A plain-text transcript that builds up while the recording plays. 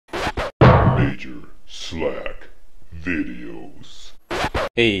Major Slack Videos.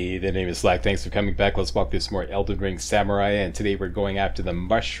 Hey, the name is Slack. Thanks for coming back. Let's walk through some more Elden Ring Samurai, and today we're going after the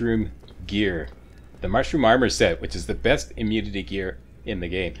Mushroom Gear. The Mushroom Armor set, which is the best immunity gear in the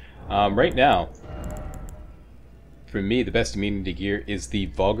game. Right now, for me, the best immunity gear is the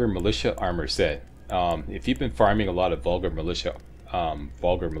Vulgar Militia Armor set. If you've been farming a lot of Vulgar Militiamen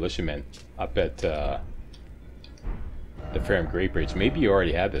up at the Farum Great Bridge, maybe you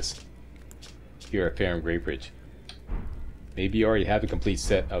already have this here at Farum Great Bridge. Maybe you already have a complete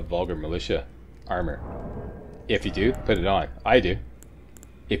set of Vulgar Militia armor. If you do, put it on. I do.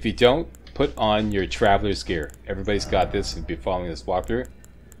 If you don't, put on your Traveler's gear. Everybody's got this if you've been following this walkthrough.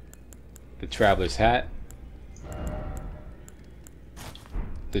 The Traveler's hat.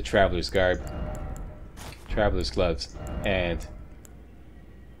 The Traveler's garb. Traveler's gloves. And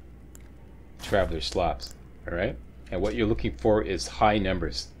Traveler's slops. Alright? And what you're looking for is high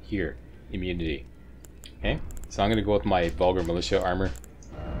numbers here. Immunity. Okay? So I'm going to go with my Vulgar Militia armor.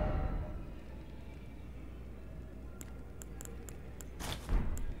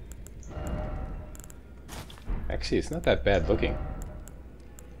 Actually, it's not that bad looking.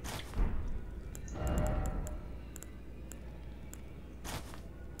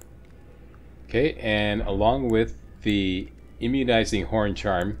 Okay, and along with the Immunizing Horn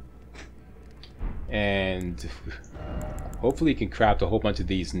Charm, and hopefully you can craft a whole bunch of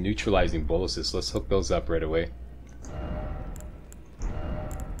these neutralizing boluses. Let's hook those up right away.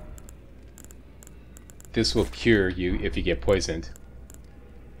 This will cure you if you get poisoned.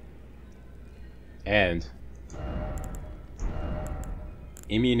 And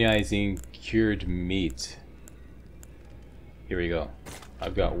immunizing cured meat. Here we go.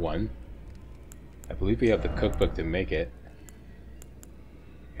 I've got one. I believe we have the cookbook to make it.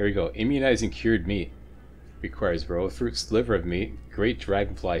 Here we go. Immunizing cured meat. Requires raw fruit, liver of meat, great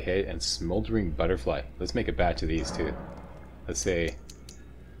dragonfly head, and smoldering butterfly. Let's make a batch of these too. Let's say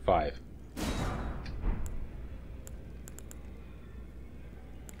 5.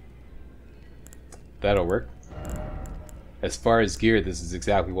 That'll work. As far as gear, this is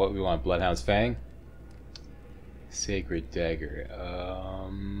exactly what we want. Bloodhound's Fang. Sacred Dagger.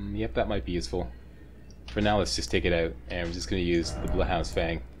 Yep, that might be useful. For now, let's just take it out, and we're just going to use the Bloodhound's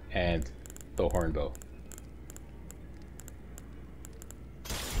Fang and the Hornbow.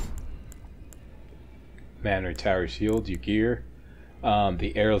 Manor Tower Shield, your gear.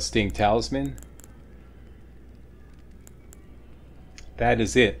 The Arrow Sting Talisman. That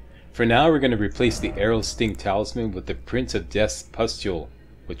is it. For now, we're going to replace the Arrow Sting Talisman with the Prince of Death's Pustule,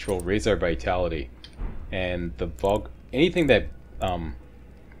 which will raise our vitality. And the anything that,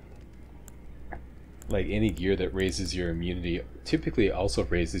 like any gear that raises your immunity, typically also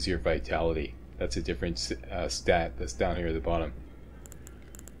raises your vitality. That's a different stat that's down here at the bottom.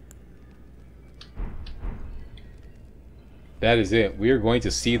 That is it. We are going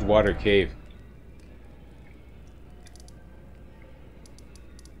to Seethe Water Cave.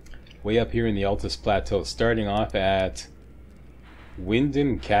 Way up here in the Altus Plateau, starting off at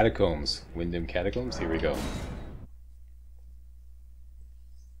Windham Catacombs. Windham Catacombs? Here we go.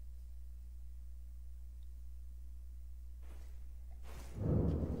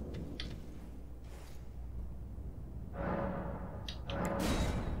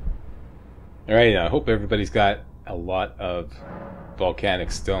 Alright, I hope everybody's got a lot of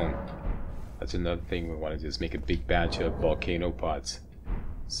volcanic stone. That's another thing we want to do, is make a big batch of volcano pots.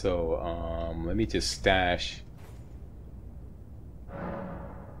 So, let me just stash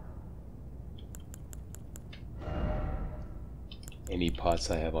any pots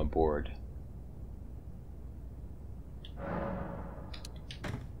I have on board.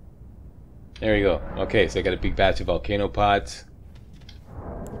 There we go. Okay, so I got a big batch of volcano pots.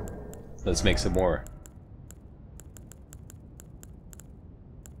 Let's make some more.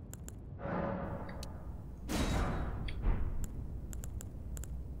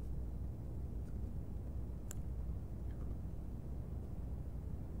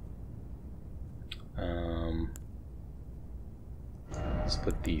 Let's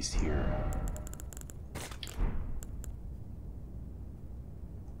put these here.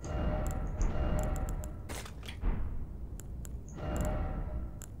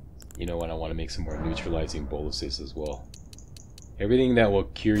 You know what? I want to make some more neutralizing boluses as well. Everything that will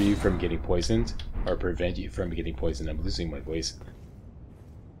cure you from getting poisoned, or prevent you from getting poisoned. I'm losing my voice.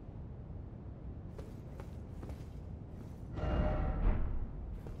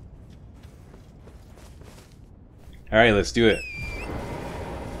 Alright, let's do it.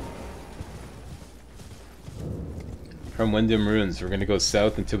 From Windham Ruins, we're going to go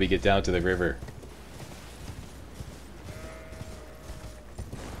south until we get down to the river.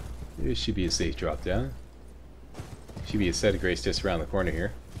 There should be a safe drop down. Should be a set of grace just around the corner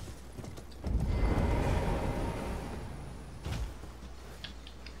here.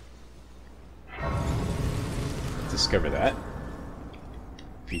 Discover that.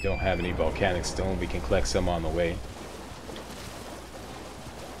 If you don't have any volcanic stone, we can collect some on the way.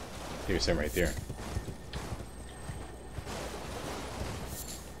 There's some right there.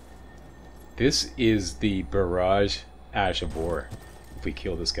 This is the barrage ash of war. If we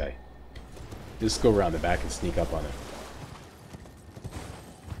kill this guy, just go around the back and sneak up on him.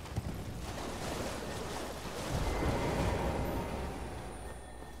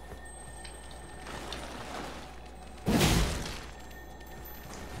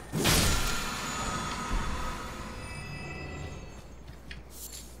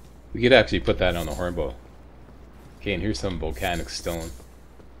 We could actually put that on the hornbow. Okay, and here's some volcanic stone.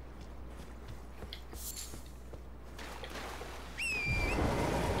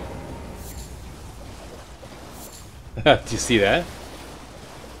 Do you see that?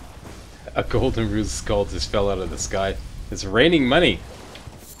 A golden rose skull just fell out of the sky. It's raining money.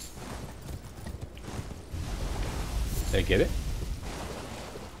 Did I get it?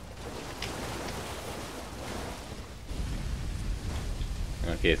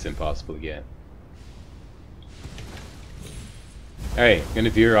 Okay, it's impossible to get. Alright, I'm gonna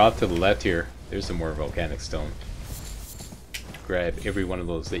veer off to the left here. There's some more volcanic stone. Grab every one of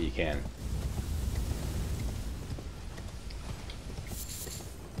those that you can.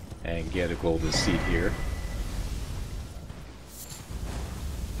 And get a golden seed here.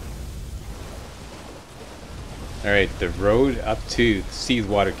 Alright, the road up to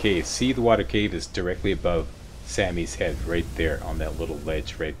Seawater Cave. Seawater Cave is directly above Sammy's head, right there on that little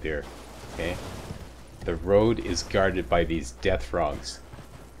ledge right there. Okay? The road is guarded by these death frogs,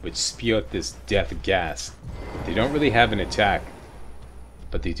 which spew out this death gas. They don't really have an attack,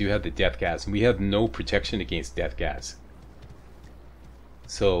 but they do have the death gas, and we have no protection against death gas.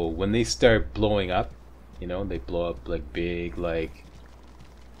 So when they start blowing up, you know, they blow up like big, like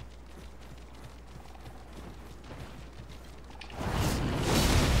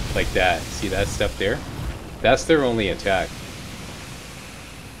that. See that stuff there? That's their only attack.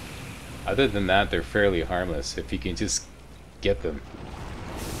 Other than that, they're fairly harmless if you can just get them.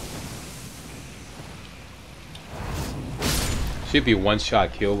 Should be a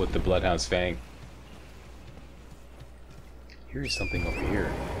one-shot kill with the Bloodhound's Fang. Here's something over here.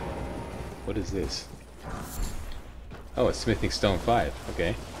 What is this? Oh, it's Smithing Stone 5.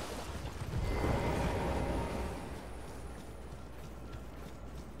 Okay.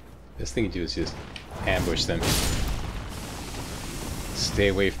 Best thing to do is just ambush them. Stay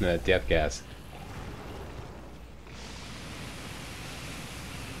away from that death gas.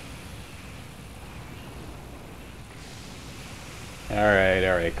 Alright,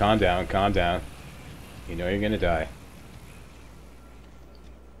 alright. Calm down, calm down. You know you're gonna die.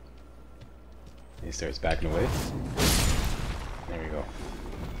 He starts backing away. There we go.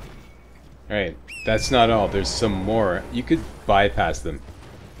 Alright, that's not all. There's some more. You could bypass them.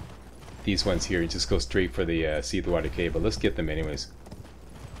 These ones here, just go straight for the Seawater Cave, but let's get them anyways.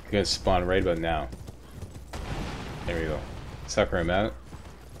 They're gonna spawn right about now. There we go. Sucker him out.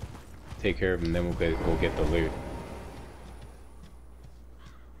 Take care of him, then we'll go get the loot.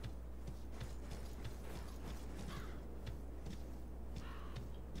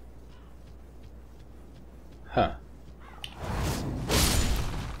 Huh.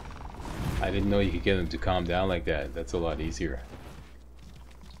 I didn't know you could get them to calm down like that. That's a lot easier.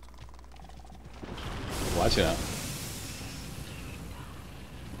 Watch it out.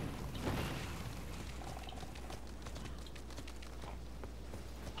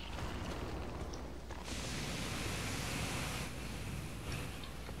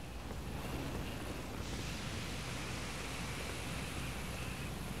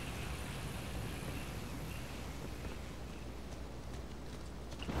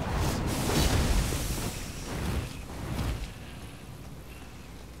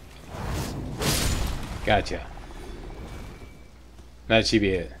 Gotcha. That should be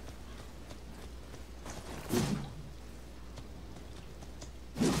it.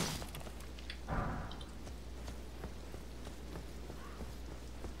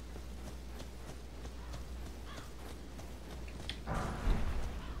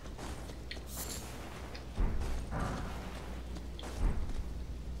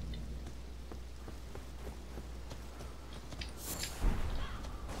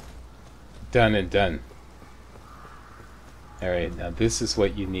 Done and done. Alright, now this is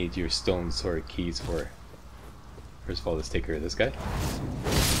what you need your stone sword keys for. First of all, let's take care of this guy.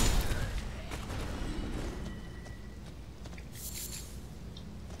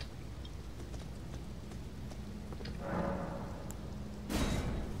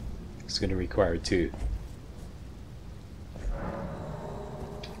 going to require 2.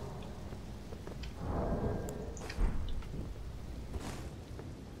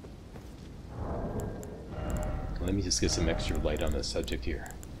 Let me just get some extra light on this subject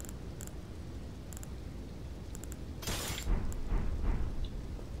here.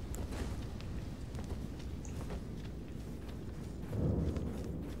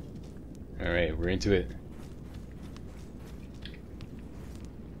 Alright, we're into it.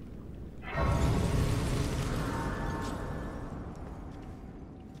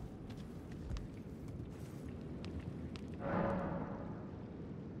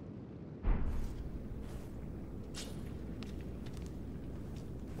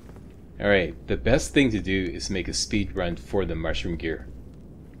 Alright, the best thing to do is make a speed run for the mushroom gear.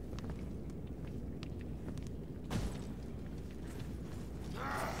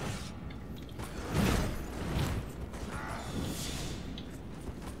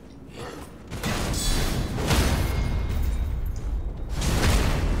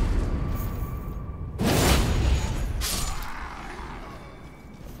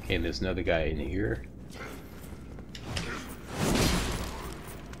 Okay, and there's another guy in here.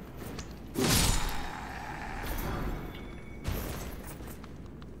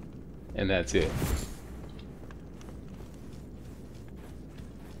 And that's it.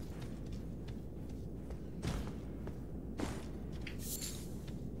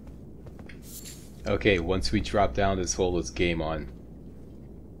 Okay, once we drop down this hole, it's game on.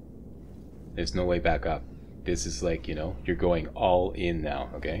 There's no way back up. This is like, you know, you're going all in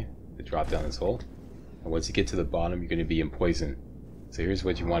now, okay? To drop down this hole. And once you get to the bottom, you're going to be in poison. So here's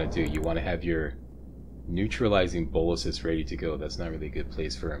what you want to do. You want to have your neutralizing boluses ready to go. That's not really a good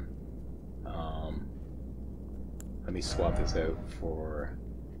place for him. Let me swap this out for...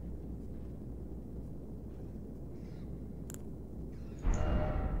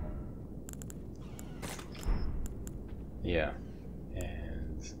 Yeah.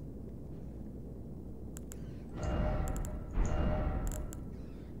 And...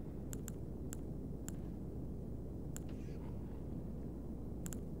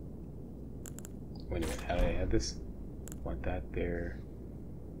 Wait a minute, how did I have this? Want that there.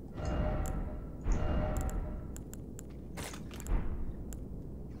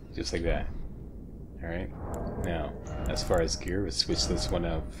 Just like that. Alright. Now, as far as gear, we'll switch this one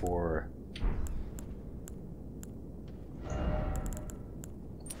out for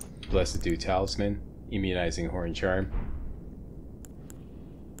Blessed Dew Talisman, Immunizing Horn Charm.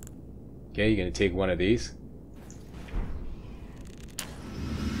 Okay, you're gonna take one of these.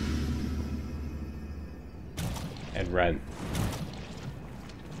 And run.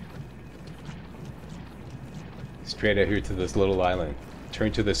 Straight out here to this little island.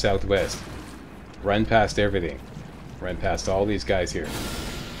 Turn to the southwest. Run past everything. Run past all these guys here.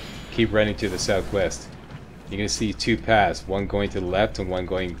 Keep running to the southwest. You're going to see 2 paths. One going to the left and one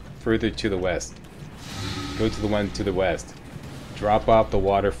going further to the west. Go to the one to the west. Drop off the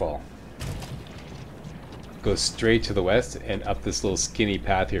waterfall. Go straight to the west and up this little skinny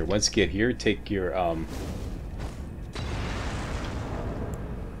path here. Once you get here, take your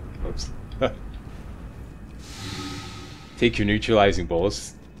oops. Take your neutralizing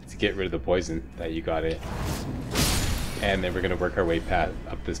bolus to get rid of the poison that you got in. And then we're going to work our way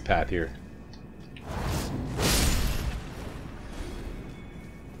up this path here.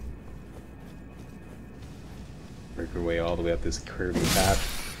 Work our way all the way up this curving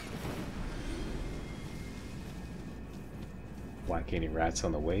path. Whack any rats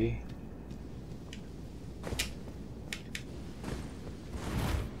on the way.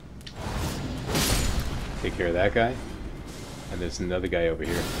 Take care of that guy. And there's another guy over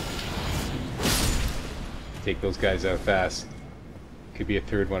here. Take those guys out fast. Could be a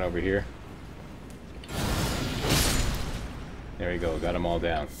third one over here. There we go, got them all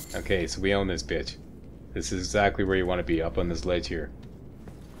down. Okay, so we own this bitch. This is exactly where you want to be, up on this ledge here.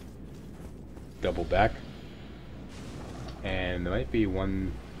 Double back. And there might be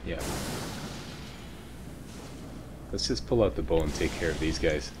one... yeah. Let's just pull out the bow and take care of these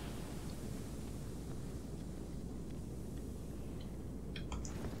guys.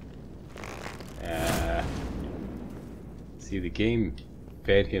 See, the game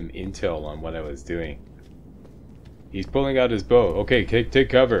fed him intel on what I was doing. He's pulling out his bow. Okay, take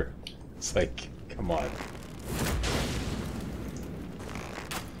cover. It's like, come on.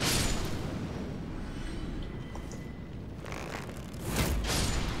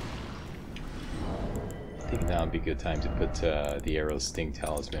 I think now would be a good time to put the arrow sting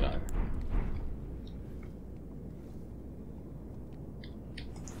talisman on.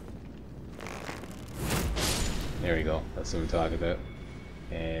 There we go. That's what I'm talking about.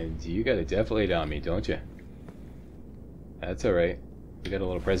 And you got a deflate on me, don't you? That's alright. We got a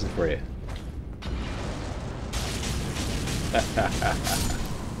little present for you.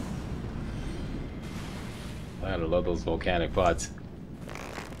 I love those volcanic pots.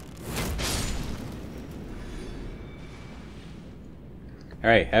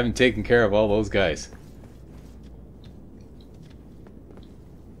 Alright, haven't taken care of all those guys.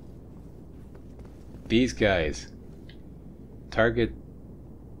 These guys. Target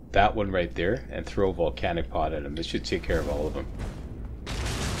that one right there and throw a volcanic pot at them. This should take care of all of them.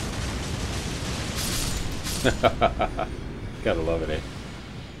 Gotta love it, eh?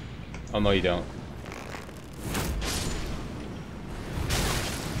 Oh no, you don't.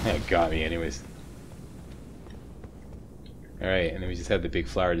 It got me anyways. Alright, and then we just have the big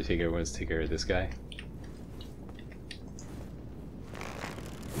flower to take care of. Let's take care of this guy.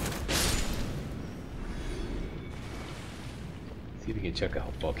 See if we can chuck a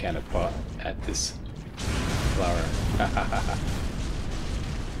volcanic pot at this flower.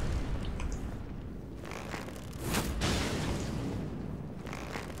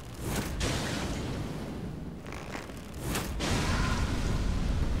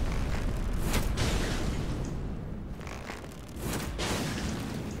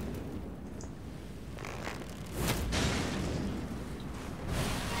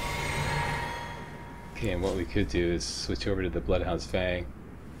 Okay, and what we could do is switch over to the Bloodhound's Fang.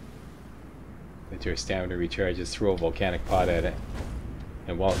 Let your stamina recharge, just throw a volcanic pot at it.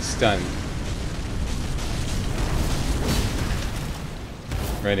 And while it's stunned,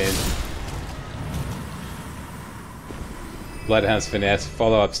 right in. Bloodhound's Finesse,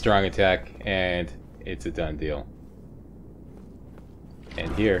 follow up strong attack, and it's a done deal.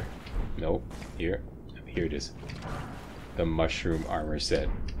 And here, nope, here it is. The Mushroom Armor set.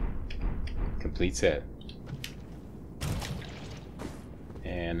 Complete set.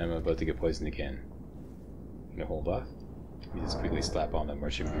 And I'm about to get poisoned again. I'm gonna hold off. Let me just quickly slap on the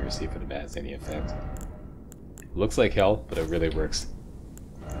mushroom gear, see if it has any effect. Looks like hell, but it really works.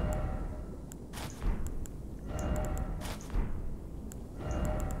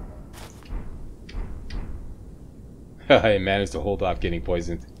 I managed to hold off getting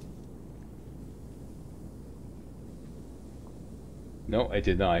poisoned. No, I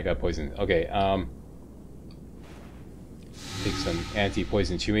did not. I got poisoned. Okay, take some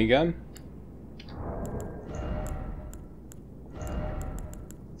anti-poison chewing gum.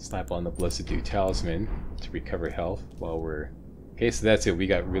 Slap on the Blessed Dew Talisman to recover health while we're... Okay, so that's it. We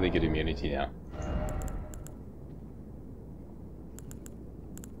got really good immunity now.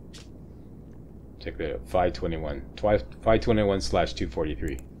 Check that out. 521.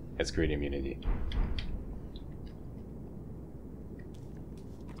 521/243. That's great immunity.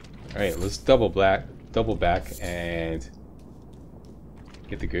 Alright, let's double back and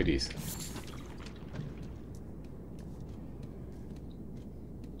get the goodies.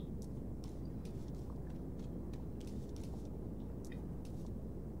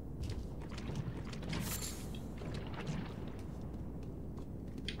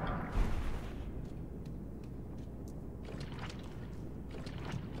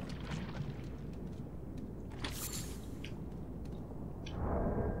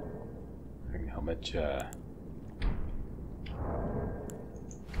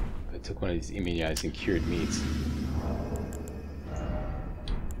 I took one of these immunizing cured meats.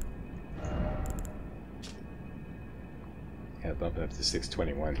 Yeah, bump it up to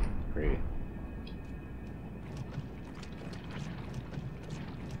 621. Great.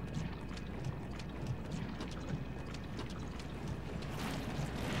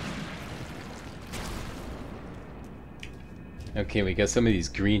 Okay, we got some of these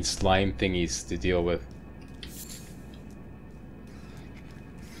green slime thingies to deal with.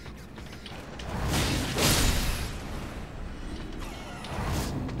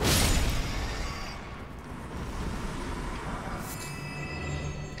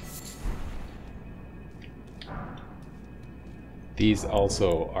 These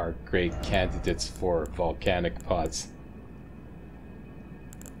also are great candidates for volcanic pots.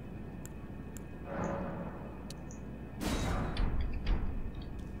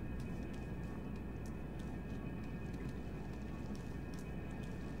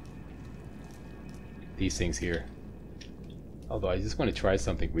 These things here. Although I just want to try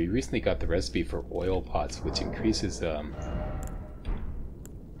something. We recently got the recipe for oil pots, which increases here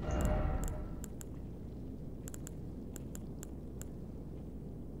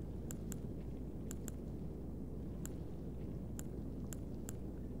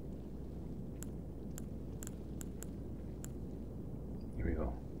we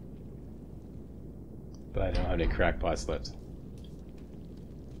go. But I don't have any crack pots left.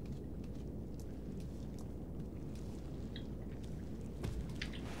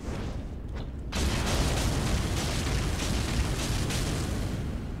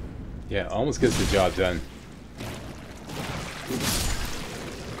 Yeah, almost gets the job done.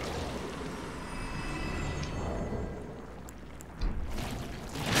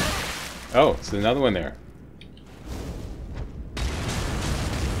 Oh, so another one there.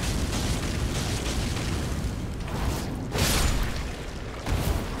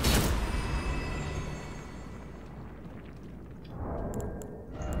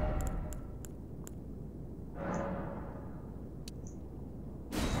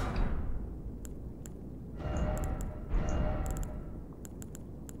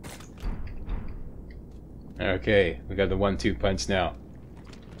 Okay, we got the 1-2 punch now.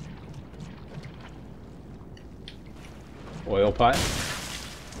 Oil pot.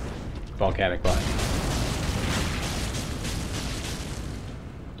 Volcanic pot.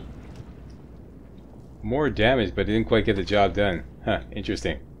 More damage, but it didn't quite get the job done. Huh,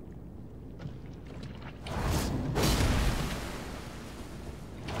 interesting.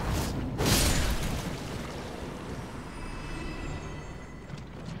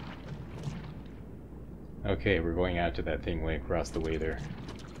 Okay, we're going after that thing way across the way there.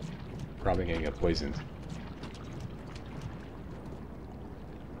 Probably gonna get poisoned.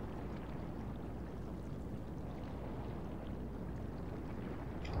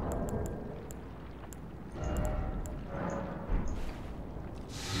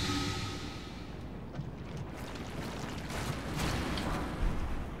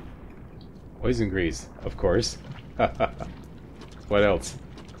 Poison grease, of course. What else?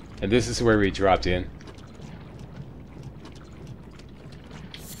 And this is where we dropped in.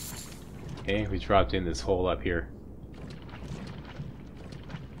 Okay, we dropped in this hole up here.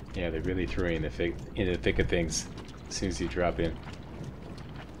 Yeah, they really threw you in the thick of things as soon as you drop in.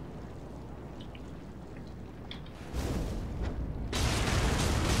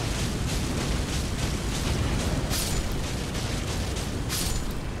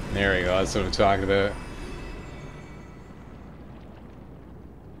 There we go, that's what I'm talking about.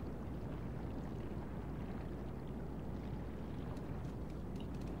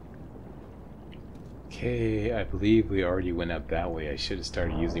 Okay, I believe we already went up that way. I should have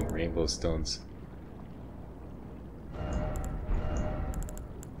started using rainbow stones.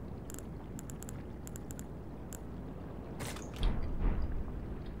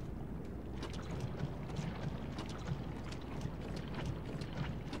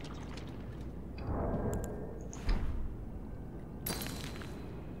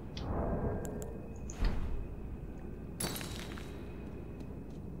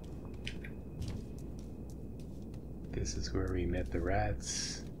 This is where we met the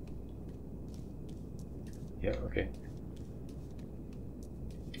rats. Yeah, okay.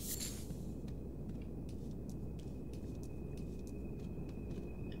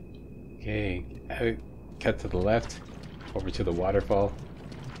 Okay, cut to the left, over to the waterfall.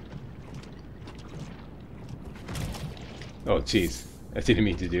 Oh, jeez. I didn't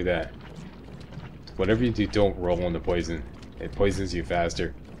mean to do that. Whatever you do, don't roll in the poison. It poisons you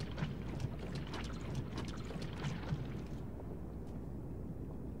faster.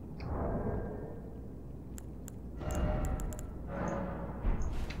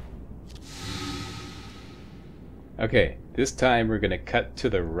 Okay, this time we're going to cut to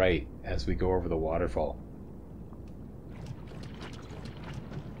the right as we go over the waterfall.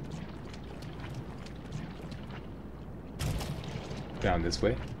 Down this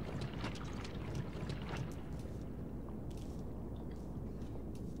way.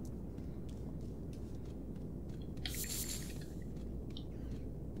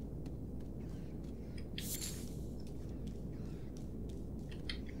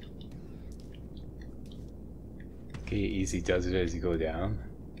 Okay, easy does it as you go down.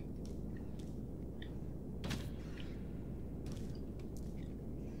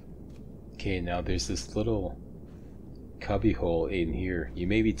 Okay, now there's this little cubby hole in here. You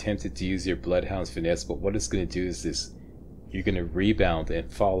may be tempted to use your Bloodhound's finesse, but what it's going to do is this. You're going to rebound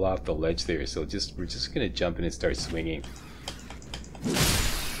and fall off the ledge there. So we're just going to jump in and start swinging.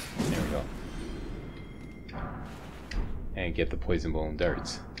 There we go. And get the poison bone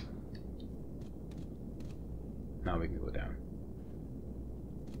darts. Now we can go down.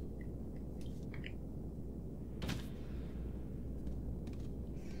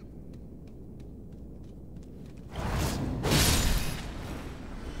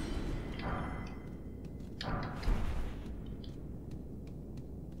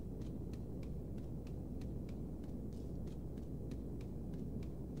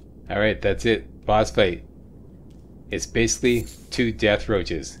 Alright, that's it. Boss fight. It's basically 2 death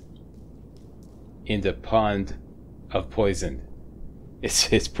roaches in the pond of poison.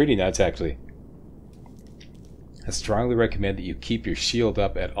 It's pretty nuts, actually. I strongly recommend that you keep your shield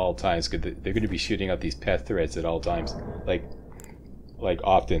up at all times, because they're going to be shooting out these pest threats at all times, like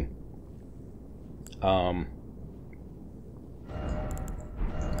often.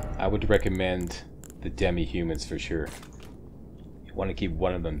 I would recommend the demi-humans for sure. You want to keep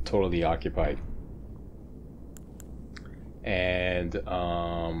one of them totally occupied. And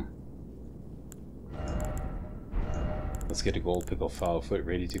let's get a gold pickle foul foot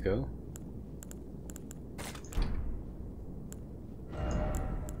ready to go.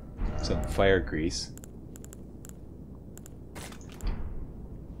 Some fire grease.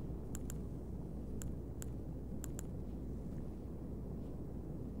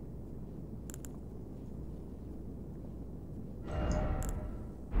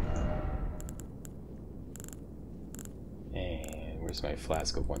 And where's my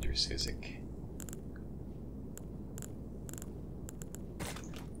flask of wondrous physic?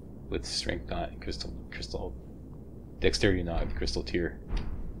 With strength knot, crystal, dexterity knot, crystal tear.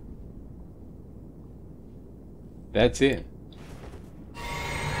 That's it.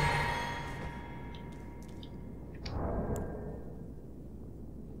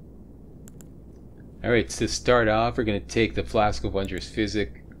 Alright, to start off, we're going to take the flask of wondrous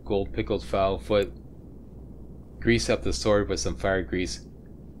physic, gold pickled foul foot, grease up the sword with some fire grease,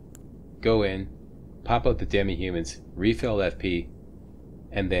 go in, pop out the demi-humans, refill FP,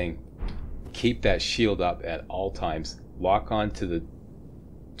 and then keep that shield up at all times. Lock on to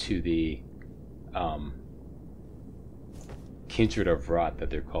the Kindred of Rot, that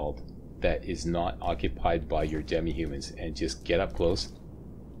they're called, that is not occupied by your demi-humans, and just get up close,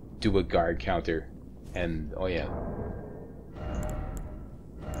 do a guard counter, and oh yeah,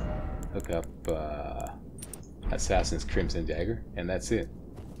 hook up Assassin's Crimson Dagger, and that's it.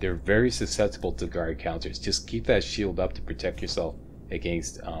 They're very susceptible to guard counters. Just keep that shield up to protect yourself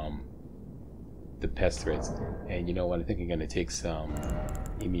against the pest threats. And you know what, I think I'm going to take some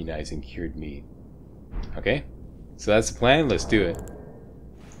immunizing cured meat. Okay? So that's the plan, let's do it.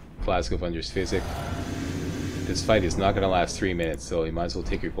 Flask of wondrous physic. This fight is not going to last 3 minutes, so you might as well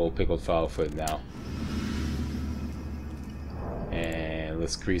take your gold pickled foul foot now. And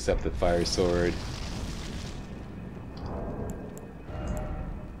let's grease up the fire sword.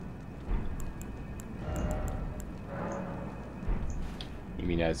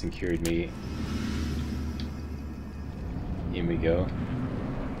 Immunizing cured meat. In we go.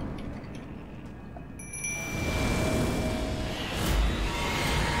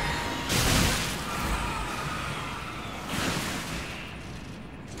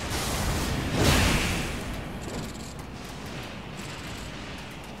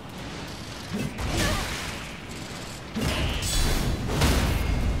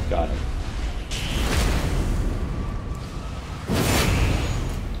 Got him.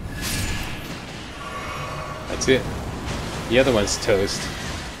 That's it. The other one's toast.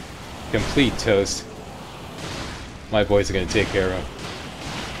 Complete toast. My boys are gonna take care of him.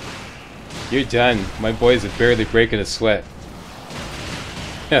 You're done. My boys are barely breaking a sweat.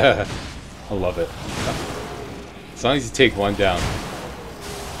 I love it. As long as you take one down.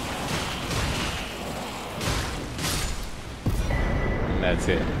 And that's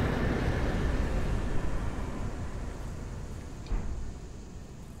it.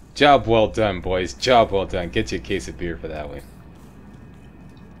 Job well done, boys. Job well done. Get you a case of beer for that one.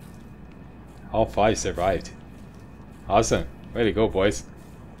 All 5 survived. Awesome. Way to go, boys.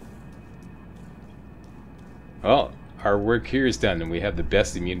 Well, our work here is done, and we have the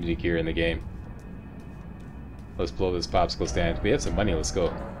best immunity gear in the game. Let's blow this popsicle stand. We have some money. Let's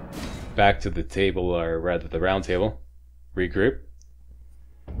go back to the table, or rather the round table. Regroup.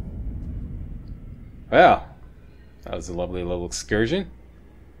 Wow. That was a lovely little excursion.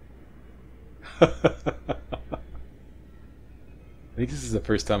 I think this is the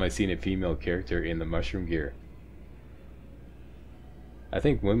first time I've seen a female character in the mushroom gear. I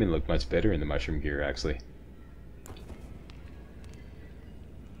think women look much better in the mushroom gear, actually.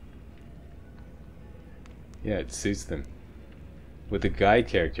 Yeah, it suits them. With the guy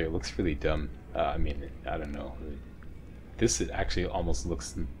character, it looks really dumb. I mean, I don't know. This actually almost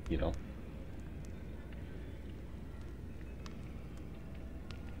looks, you know,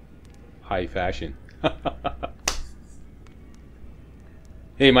 high fashion.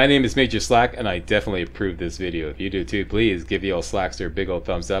 Hey, my name is Major Slack, and I definitely approve this video. If you do too, please give the old Slackster a big old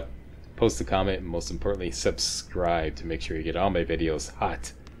thumbs up, post a comment, and most importantly, subscribe to make sure you get all my videos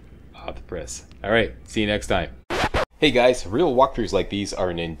hot off the press. Alright, see you next time. Hey guys, real walkthroughs like these are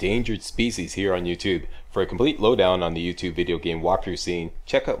an endangered species here on YouTube. For a complete lowdown on the YouTube video game walkthrough scene,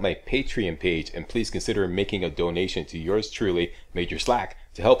 check out my Patreon page, and please consider making a donation to yours truly, Major Slack,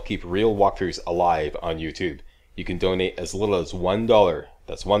 to help keep real walkthroughs alive on YouTube. You can donate as little as $1.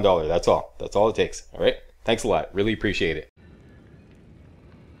 That's $1. That's all. That's all it takes. All right. Thanks a lot. Really appreciate it.